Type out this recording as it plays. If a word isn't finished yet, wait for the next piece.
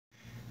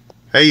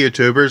Hey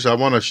YouTubers, I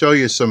want to show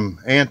you some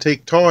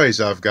antique toys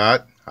I've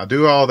got. I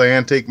do all the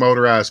antique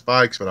motorized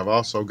bikes, but I've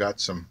also got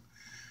some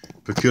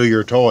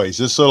peculiar toys.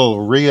 This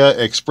little REA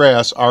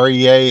Express,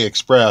 REA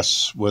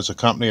Express, was a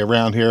company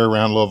around here,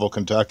 around Louisville,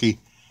 Kentucky.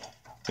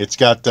 It's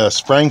got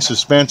spring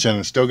suspension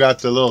and still got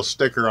the little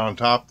sticker on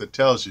top that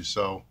tells you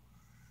so.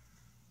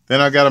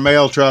 Then I got a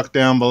mail truck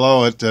down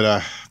below it that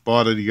I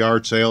bought at a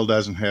yard sale.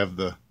 Doesn't have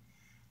the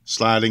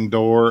sliding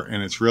door,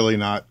 and it's really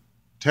not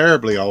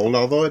terribly old,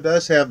 although it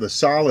does have the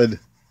solid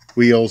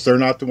wheels. They're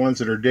not the ones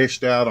that are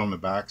dished out on the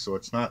back, so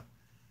it's not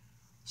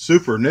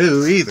super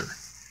new either.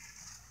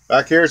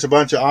 Back here is a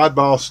bunch of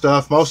oddball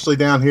stuff. Mostly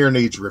down here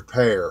needs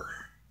repair.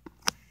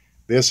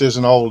 This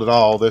isn't old at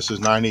all. This is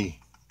 99,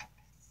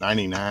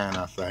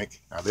 I think.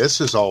 Now this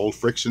is old,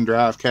 friction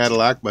drive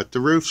Cadillac, but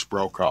the roof's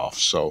broke off,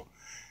 so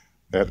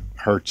that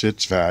hurts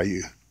its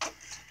value.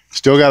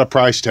 Still got a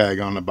price tag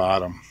on the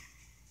bottom.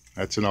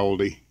 That's an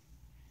oldie.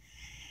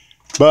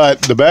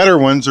 But the better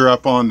ones are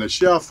up on the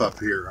shelf up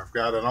here. I've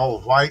got an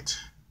old white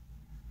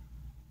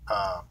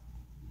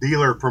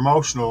dealer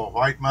promotional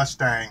white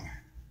Mustang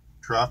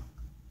truck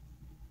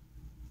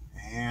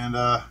and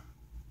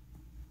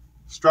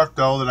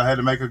Structo that I had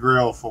to make a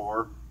grill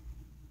for.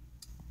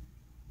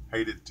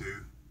 Hated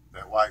to,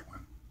 that white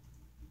one.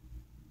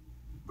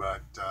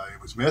 But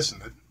it was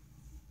missing it.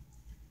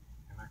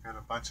 And I got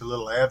a bunch of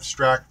little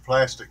abstract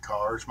plastic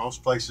cars.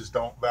 Most places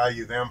don't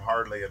value them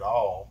hardly at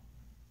all,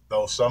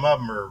 though some of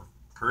them are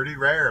pretty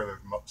rare.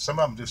 Some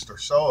of them just are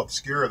so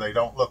obscure they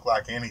don't look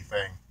like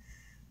anything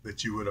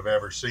that you would have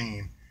ever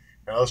seen.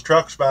 Now those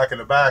trucks back in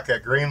the back,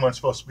 that green one's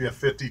supposed to be a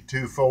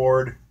 52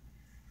 Ford.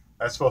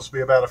 That's supposed to be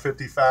about a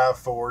 55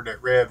 Ford,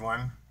 that red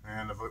one.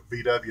 And a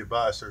VW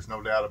bus, there's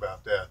no doubt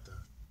about that,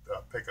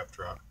 the pickup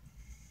truck.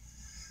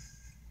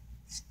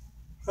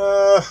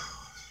 A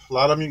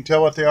lot of them you can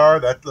tell what they are.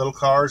 That little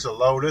car is a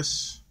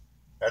Lotus.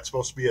 That's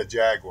supposed to be a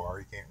Jaguar.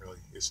 You can't really,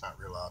 it's not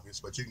real obvious,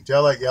 but you can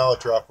tell that yellow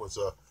truck was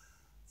a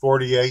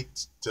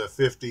 48 to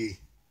 50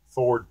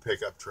 Ford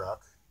pickup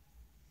truck.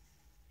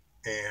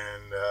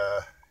 And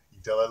you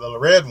can tell that little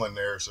red one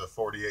there's a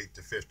 48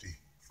 to 50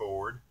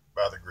 Ford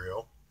by the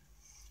grill.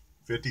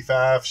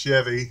 55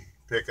 Chevy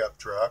pickup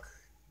truck.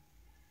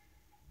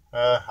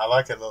 I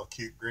like that little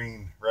cute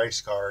green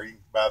race car.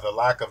 By the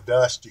lack of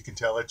dust, you can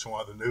tell it's one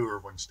of the newer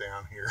ones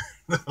down here.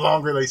 The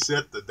longer they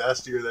sit, the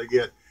dustier they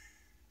get.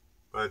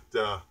 But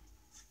a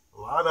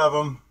lot of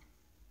them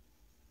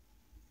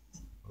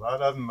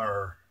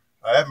are.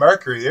 That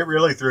Mercury, it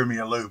really threw me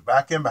a loop.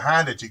 Back in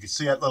behind it, you could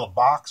see that little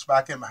box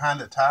back in behind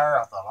the tire.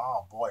 I thought,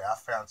 oh boy, I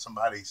found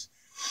somebody's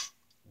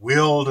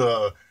willed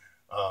a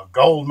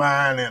gold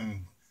mine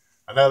in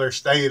another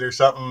state or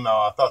something. No,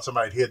 I thought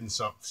somebody had hidden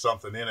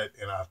something in it,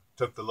 and I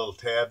took the little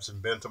tabs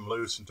and bent them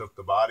loose and took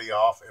the body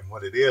off. And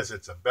what it is,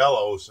 it's a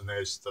bellows, and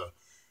there's the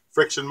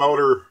friction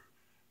motor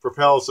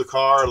propels the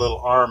car. A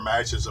little arm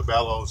matches the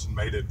bellows and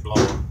made it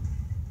blow,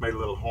 made a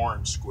little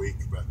horn squeak.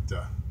 But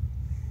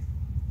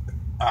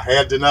I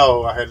had to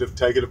know. I had to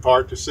take it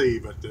apart to see,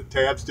 but the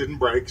tabs didn't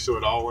break, so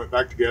it all went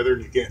back together,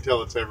 and you can't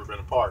tell it's ever been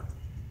apart.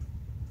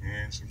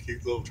 And some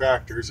cute little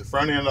tractors. The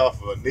front end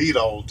off of a neat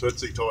old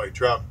Tootsie Toy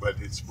truck, but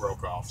it's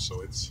broke off,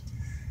 so it's,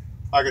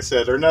 like I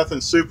said, they're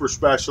nothing super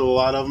special. A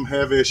lot of them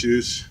have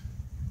issues.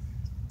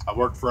 I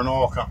worked for an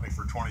oil company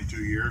for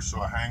 22 years,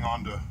 so I hang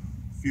on to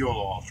fuel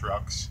oil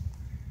trucks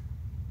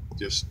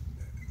just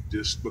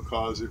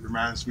because it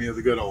reminds me of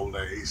the good old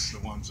days, the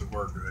ones that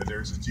were good.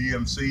 There's a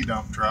GMC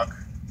dump truck.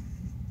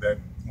 That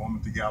one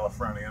with the yellow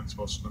front end is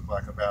supposed to look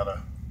like about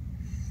a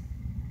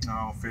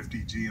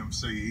 50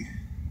 GMC.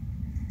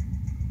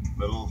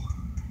 Little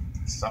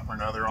something or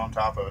another on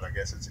top of it. I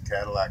guess it's a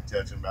Cadillac,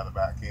 judging by the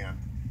back end.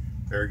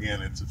 There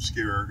again, it's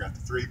obscure. Got the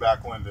 3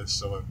 back windows,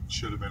 so it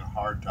should have been a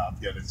hard top,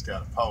 yet it's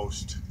got a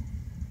post.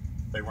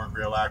 They weren't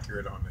real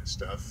accurate on this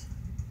stuff.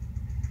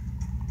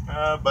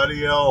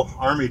 Buddy L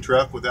Army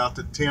truck without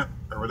the tent,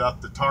 or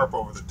without the tarp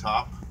over the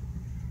top.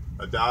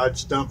 A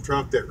Dodge dump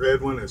truck. That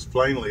red one is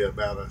plainly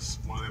about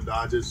one of them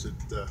Dodges at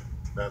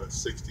about a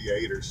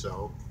 68 or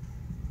so.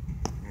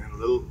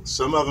 And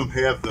some of them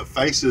have the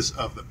faces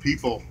of the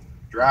people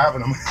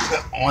driving them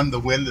on the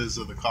windows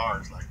of the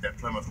cars, like that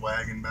Plymouth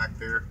wagon back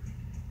there.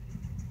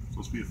 It's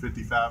supposed to be a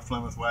 55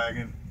 Plymouth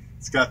wagon.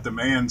 It's got the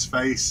man's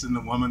face and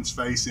the woman's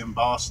face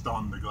embossed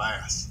on the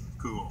glass.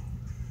 Cool.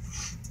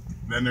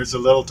 Then there's a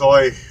little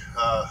toy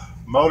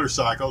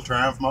motorcycle,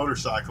 Triumph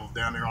motorcycle,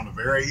 down there on the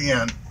very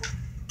end.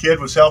 Kid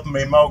was helping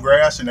me mow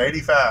grass in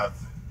 '85.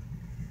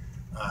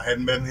 I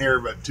hadn't been here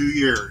but 2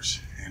 years,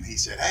 and he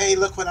said, "Hey,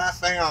 look what I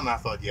found." I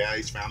thought, yeah,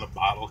 he's found a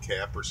bottle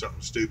cap or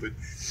something stupid.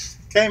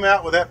 Came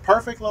out with that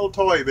perfect little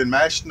toy. Been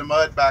mashed in the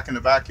mud back in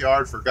the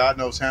backyard for God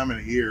knows how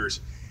many years.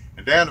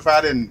 And damn if I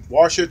didn't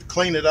wash it,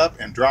 clean it up,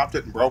 and dropped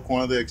it and broke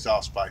one of the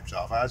exhaust pipes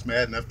off. I was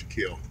mad enough to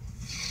kill.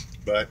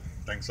 But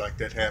things like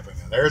that happen.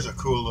 And there's a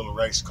cool little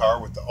race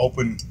car with the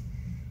open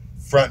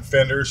front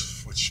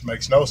fenders, which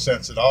makes no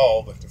sense at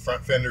all, but the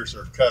front fenders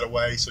are cut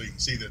away so you can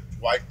see the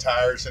white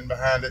tires in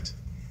behind it.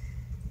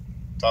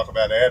 Talk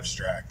about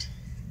abstract.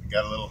 You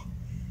got a little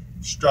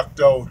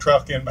Structo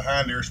truck in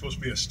behind there. It's supposed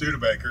to be a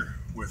Studebaker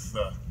with,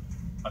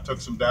 I took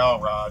some dowel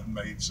rod and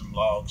made some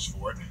logs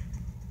for it.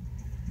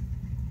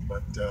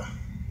 But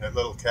that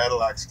little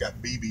Cadillac's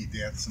got BB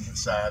dents in the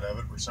side of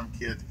it where some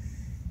kid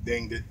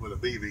dinged it with a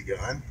BB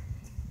gun.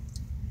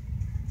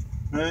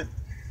 But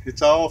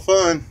it's all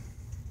fun.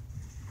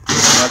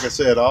 Like I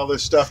said, all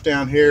this stuff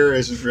down here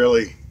isn't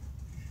really...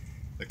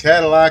 The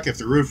Cadillac, if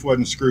the roof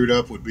wasn't screwed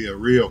up, would be a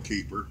real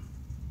keeper.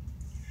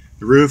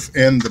 The roof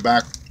and the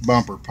back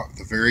bumper,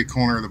 the very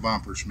corner of the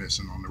bumper's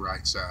missing on the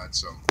right side,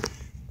 so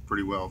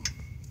pretty well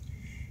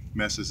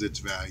messes its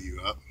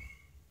value up.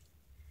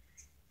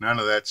 None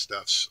of that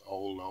stuff's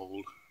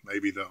old.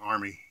 Maybe the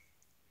Army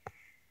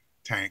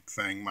tank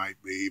thing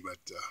might be, but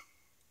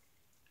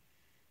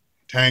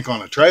tank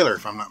on a trailer,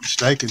 if I'm not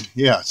mistaken.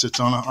 Yeah, it sits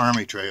on an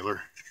Army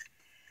trailer.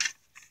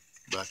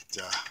 But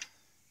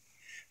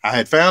I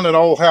had found an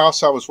old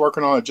house. I was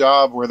working on a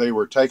job where they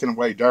were taking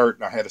away dirt,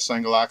 and I had a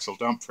single axle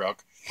dump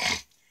truck.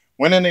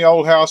 Went in the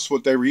old house,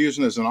 what they were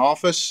using as an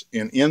office,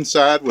 and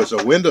inside was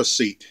a window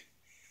seat.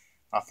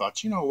 I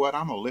thought, you know what,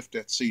 I'm going to lift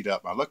that seat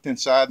up. I looked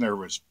inside, and there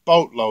was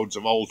boatloads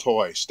of old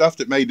toys, stuff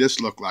that made this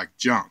look like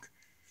junk.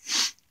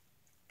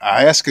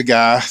 I asked a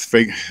guy,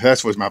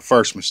 that was my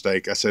first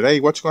mistake. I said, hey,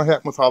 what's going to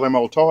happen with all them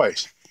old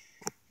toys?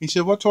 He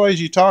said, what toys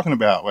are you talking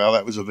about? Well,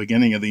 that was the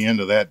beginning of the end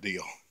of that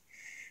deal.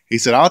 He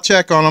said, I'll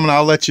check on them and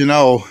I'll let you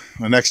know.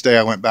 The next day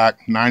I went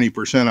back,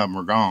 90% of them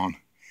were gone.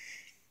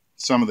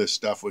 Some of this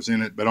stuff was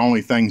in it, but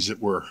only things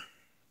that were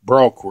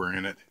broke were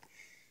in it.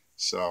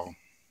 So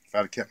if I'd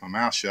have kept my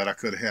mouth shut, I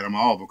could have had them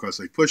all because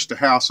they pushed the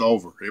house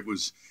over.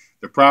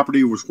 The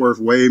property was worth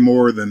way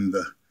more than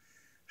the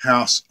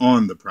house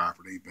on the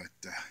property,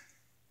 but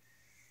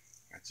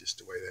that's just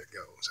the way that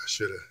goes. I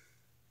should have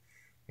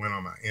went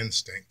on my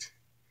instinct.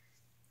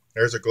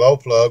 There's a glow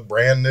plug,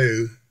 brand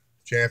new,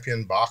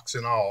 Champion box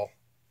and all,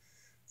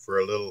 for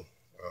a little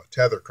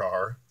tether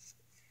car.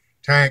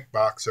 Tank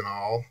box and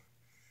all.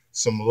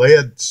 Some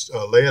lead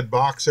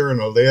boxer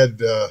and a lead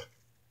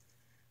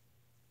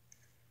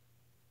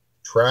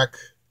track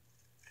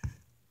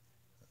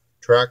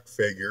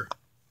figure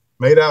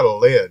made out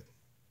of lead.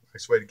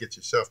 Nice way to get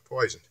yourself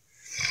poisoned.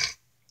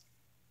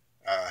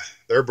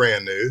 They're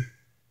brand new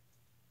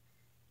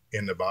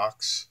in the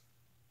box.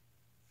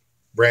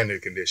 Brand new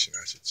condition,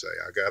 I should say.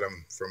 I got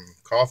them from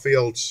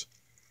Caulfield's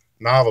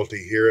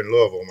Novelty here in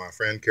Louisville. My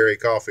friend Kerry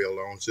Caulfield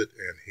owns it,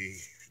 and he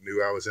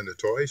knew I was into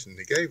toys, and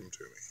he gave them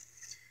to me.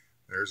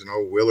 There's an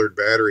old Willard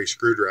battery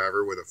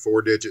screwdriver with a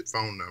 4-digit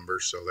phone number,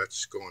 so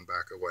that's going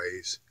back a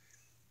ways.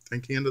 I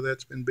think the end of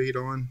that's been beat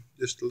on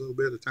just a little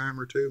bit, a time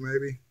or two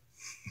maybe.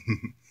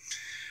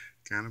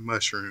 Kind of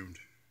mushroomed.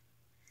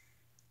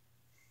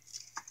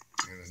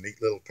 And a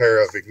neat little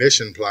pair of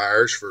ignition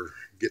pliers for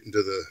getting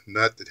to the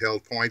nut that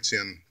held points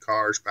in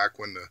cars back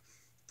when the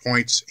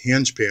points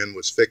hinge pin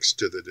was fixed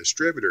to the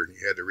distributor, and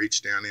you had to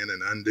reach down in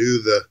and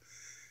undo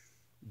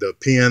the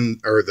pin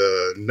or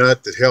the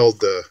nut that held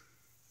the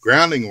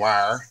grounding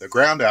wire, the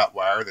ground out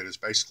wire that is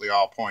basically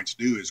all points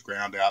do is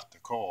ground out the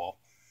coil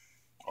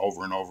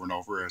over and over and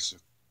over as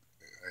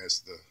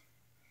the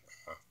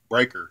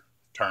breaker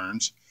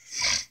turns.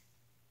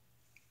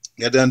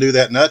 You had to undo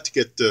that nut to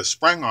get the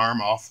spring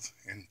arm off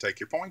and take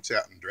your points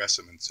out and dress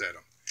them and set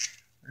them.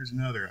 There's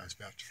another I was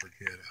about to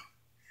forget.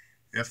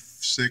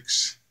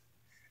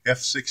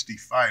 F60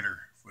 Fighter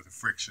with a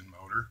friction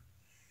motor.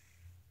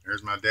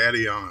 There's my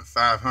daddy on a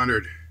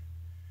 500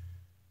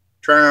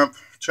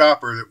 Triumph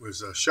chopper that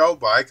was a show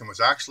bike and was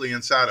actually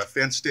inside a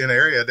fenced-in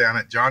area down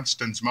at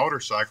Johnston's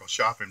Motorcycle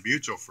Shop in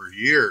Butchell for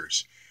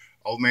years.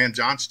 Old man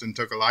Johnston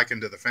took a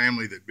liking to the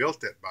family that built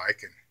that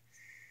bike and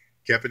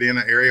kept it in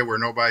an area where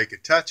nobody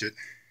could touch it.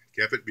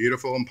 Kept it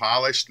beautiful and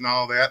polished and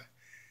all that.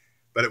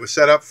 But it was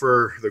set up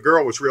for, the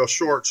girl was real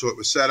short, so it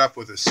was set up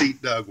with a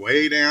seat dug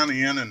way down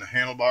in and the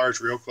handlebars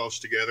real close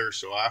together.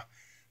 So I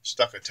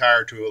stuck a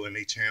tire tool in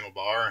each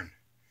handlebar and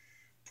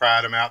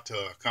pried them out to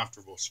a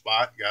comfortable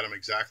spot. Got them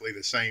exactly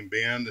the same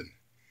bend and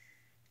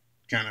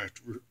kind of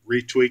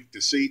retweaked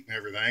the seat and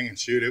everything. And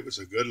shoot, it was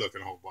a good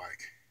looking old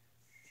bike.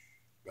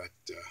 But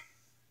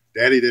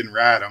Daddy didn't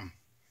ride them.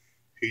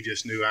 He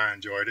just knew I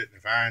enjoyed it. And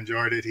if I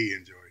enjoyed it, he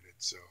enjoyed it.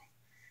 So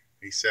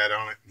he sat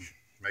on it and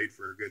made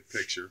for a good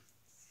picture.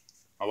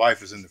 My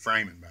wife is in the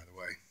framing, by the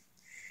way.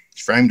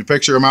 She framed a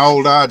picture of my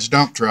old Dodge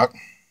dump truck.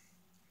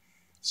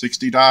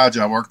 60 Dodge.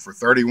 I worked for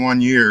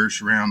 31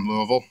 years around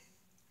Louisville.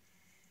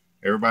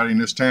 Everybody in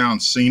this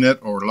town's seen it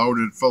or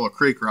loaded it full of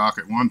creek rock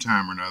at one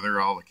time or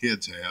another. All the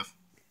kids have.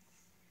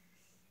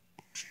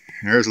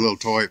 There's a little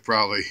toy.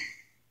 Probably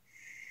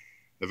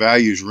the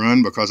value's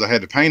run because I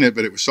had to paint it,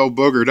 but it was so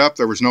boogered up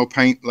there was no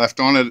paint left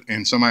on it,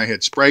 and somebody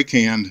had spray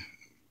canned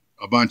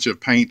a bunch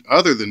of paint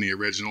other than the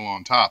original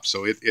on top,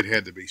 so it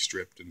had to be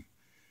stripped and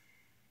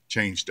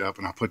changed up.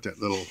 And I put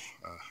that little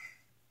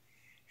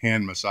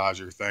hand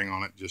massager thing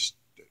on it just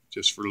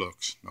for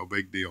looks. No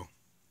big deal.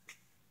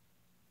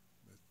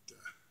 But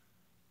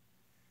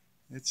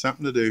it's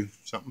something to do,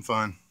 something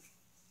fun.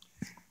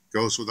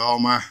 Goes with all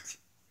my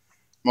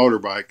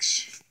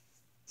motorbikes.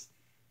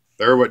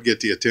 They're what get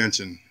the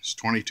attention. There's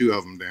 22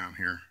 of them down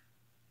here.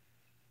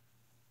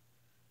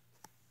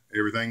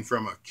 Everything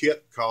from a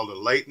kit called a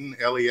Leighton,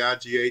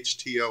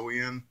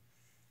 Leighton,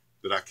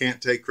 that I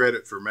can't take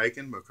credit for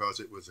making because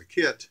it was a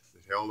kit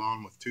that held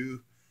on with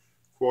 2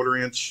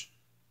 1/4-inch,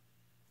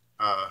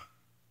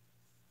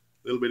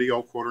 little bitty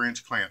old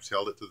 1/4-inch clamps,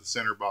 held it to the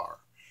center bar,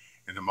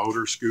 and the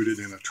motor scooted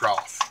in a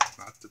trough.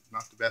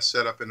 Not the best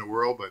setup in the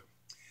world, but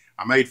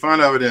I made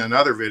fun of it in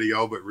another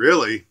video. But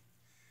really,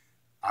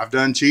 I've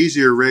done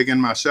cheesier rigging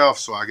myself,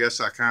 so I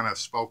guess I kind of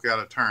spoke out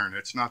of turn.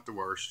 It's not the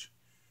worst,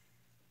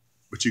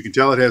 but you can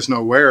tell it has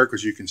no wear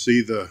because you can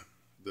see the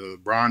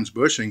bronze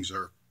bushings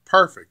are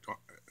perfect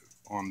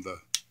on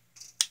the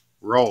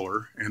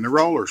roller, and the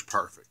roller's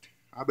perfect.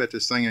 I bet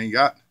this thing ain't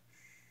got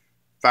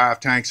 5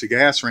 tanks of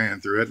gas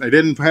ran through it. They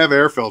didn't have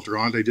air filter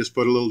on it. They just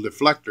put a little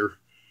deflector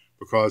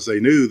because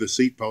they knew the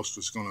seat post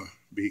was going to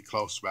be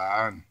close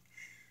by, and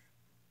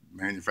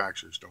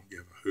manufacturers don't give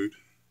a hoot.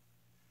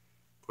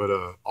 Put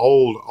a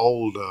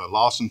old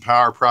Lawson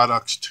Power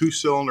Products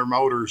 2-cylinder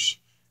motors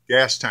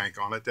gas tank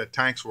on it. That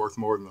tank's worth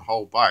more than the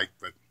whole bike,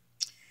 but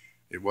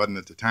it wasn't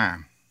at the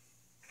time.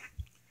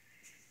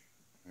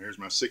 There's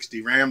my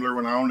 60 Rambler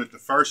when I owned it the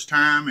first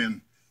time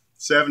in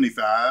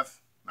 75.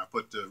 I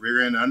put the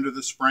rear end under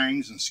the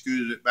springs and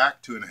scooted it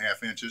back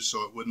 2.5 inches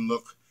so it wouldn't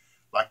look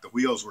like the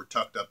wheels were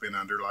tucked up in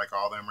under like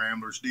all them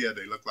Ramblers did.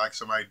 They looked like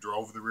somebody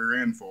drove the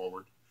rear end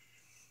forward.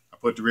 I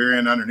put the rear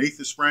end underneath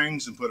the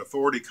springs and put a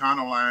 40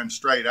 Econoline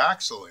straight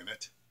axle in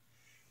it.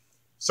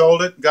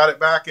 Sold it and got it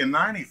back in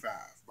 95.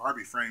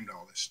 Barbie framed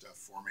all this stuff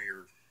for me,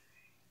 or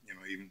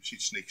even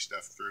she'd sneak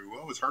stuff through.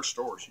 Well, it was her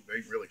store. She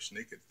didn't really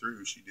sneak it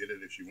through. She did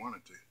it if she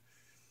wanted to.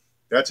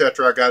 That's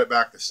after I got it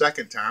back the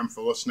second time,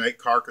 full of snake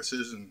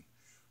carcasses and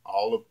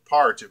all the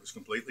parts. It was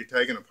completely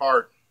taken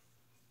apart,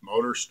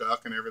 motor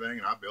stuck and everything,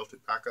 and I built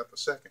it back up a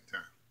second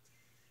time.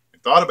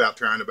 And thought about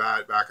trying to buy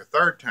it back a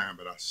third time,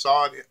 but I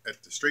saw it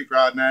at the Street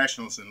Rod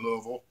Nationals in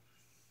Louisville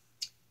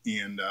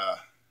in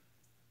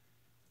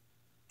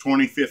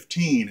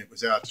 2015. It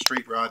was out at the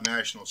Street Rod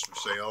Nationals for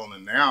sale,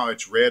 and now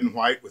it's red and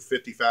white with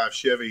 55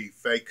 Chevy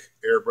fake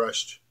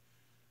airbrushed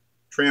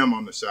trim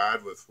on the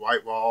side with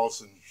white walls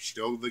and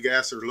still the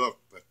gasser look,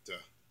 but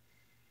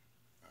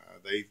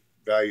they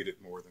valued it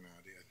more than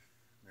I did.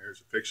 There's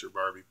a picture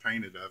Barbie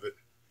painted of it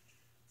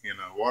in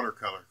a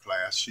watercolor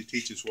class. She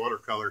teaches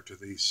watercolor to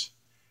these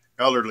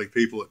elderly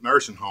people at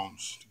nursing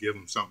homes to give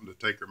them something to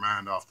take their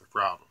mind off their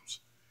problems.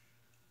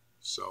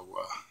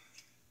 So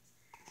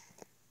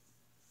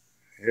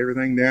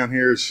everything down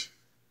here's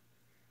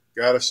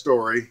got a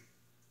story.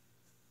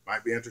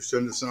 Might be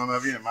interesting to some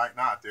of you, it might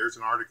not. There's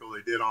an article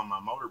they did on my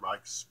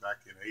motorbikes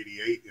back in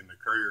 '88 in the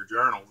Courier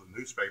Journal, the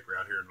newspaper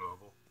out here in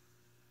Louisville.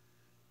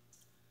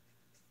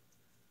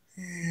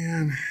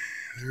 And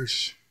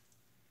there's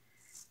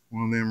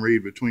one of them,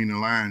 read between the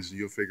lines and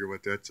you'll figure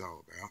what that's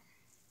all about.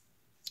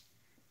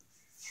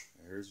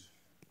 There's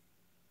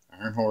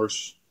Iron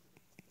Horse.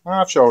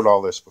 I've showed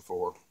all this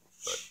before,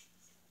 but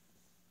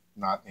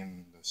not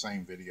in the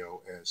same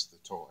video as the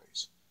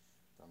toys.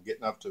 I'm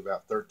getting up to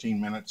about 13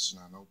 minutes,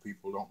 and I know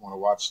people don't want to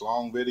watch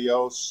long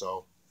videos,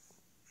 so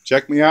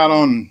check me out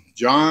on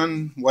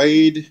John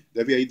Wade,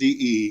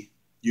 W-A-D-E,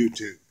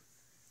 YouTube,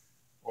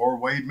 or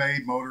Wade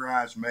Made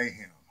Motorized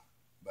Mayhem.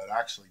 But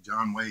actually,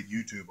 John Wade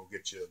YouTube will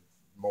get you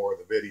more of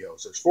the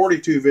videos. There's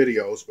 42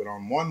 videos, but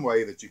on one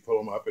way that you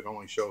pull them up, it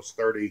only shows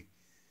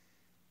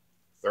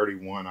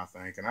 31, I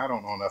think, and I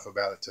don't know enough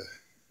about it to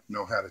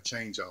know how to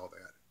change all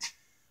that.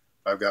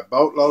 I've got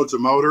boatloads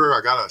of motor.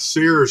 I got a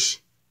Sears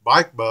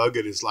bike bug.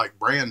 It is like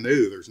brand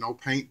new. There's no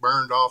paint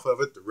burned off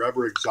of it. The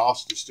rubber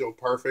exhaust is still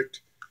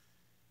perfect.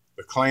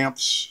 The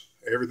clamps,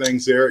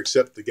 everything's there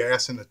except the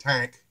gas in the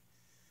tank.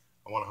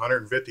 I want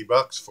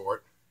 $150 for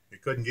it. You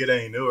couldn't get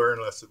any newer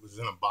unless it was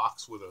in a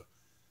box with a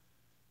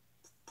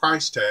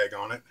price tag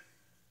on it.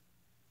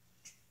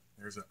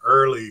 There's an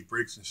early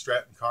Briggs &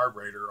 Stratton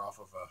carburetor off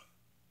of a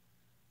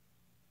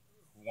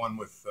one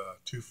with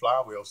 2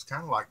 flywheels,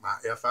 kind of like my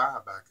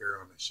FI back there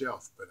on the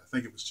shelf, but I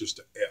think it was just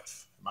an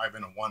F. It might have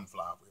been a 1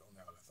 flywheel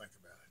now that I think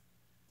about it.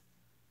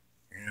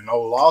 And an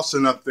old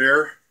Lawson up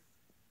there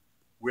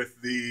with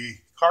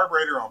the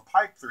carburetor on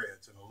pipe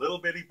threads and a little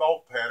bitty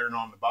bolt pattern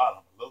on the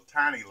bottom, a little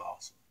tiny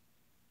Lawson.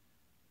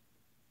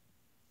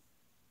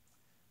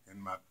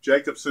 And my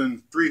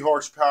Jacobson 3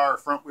 horsepower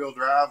front wheel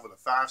drive with a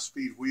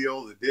 5-speed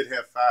wheel that did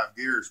have 5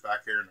 gears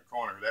back there in the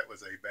corner. That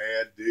was a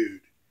bad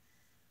dude.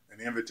 An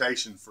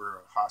invitation for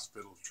a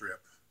hospital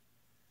trip,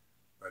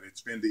 but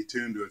it's been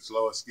detuned to its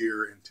lowest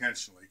gear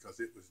intentionally because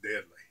it was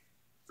deadly.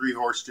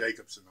 3-horse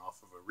Jacobson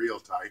off of a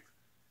real type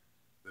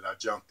that I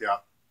junked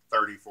out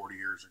 30, 40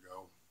 years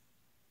ago.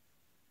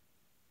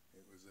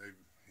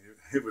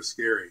 It was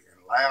scary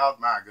and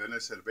loud. My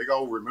goodness, had a big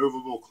old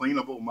removable,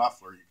 cleanable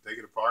muffler. You could take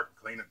it apart and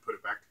clean it and put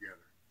it back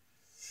together.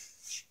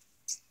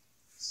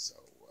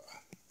 So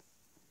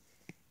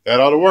that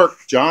ought to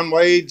work. John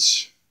Wade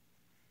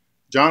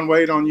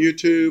on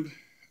YouTube.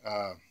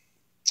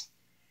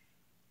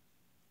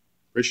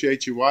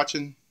 Appreciate you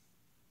watching.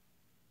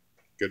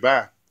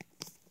 Goodbye.